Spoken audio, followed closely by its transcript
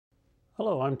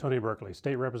Hello, I'm Tony Burkley,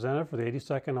 State Representative for the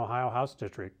 82nd Ohio House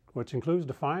District, which includes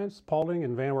Defiance, Paulding,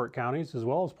 and Van Wert counties, as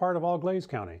well as part of All Glades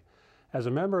County. As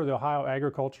a member of the Ohio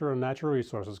Agriculture and Natural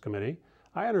Resources Committee,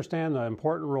 I understand the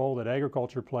important role that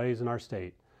agriculture plays in our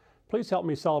state. Please help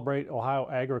me celebrate Ohio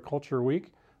Agriculture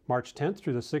Week, March 10th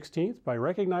through the 16th, by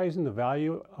recognizing the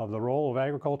value of the role of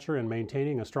agriculture in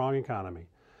maintaining a strong economy.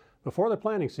 Before the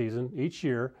planting season, each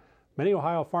year, many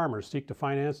Ohio farmers seek to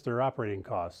finance their operating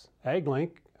costs.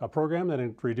 AgLink, a program that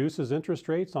reduces interest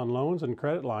rates on loans and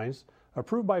credit lines,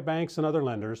 approved by banks and other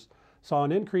lenders, saw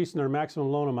an increase in their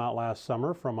maximum loan amount last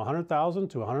summer from $100,000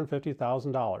 to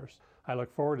 $150,000. I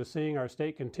look forward to seeing our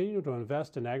state continue to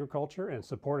invest in agriculture and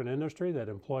support an industry that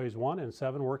employs 1 in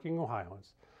 7 working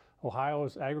Ohioans.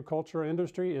 Ohio's agricultural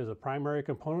industry is a primary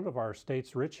component of our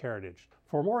state's rich heritage.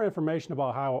 For more information about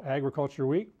Ohio Agriculture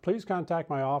Week, please contact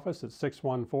my office at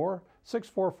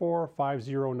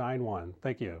 614-644-5091.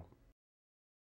 Thank you.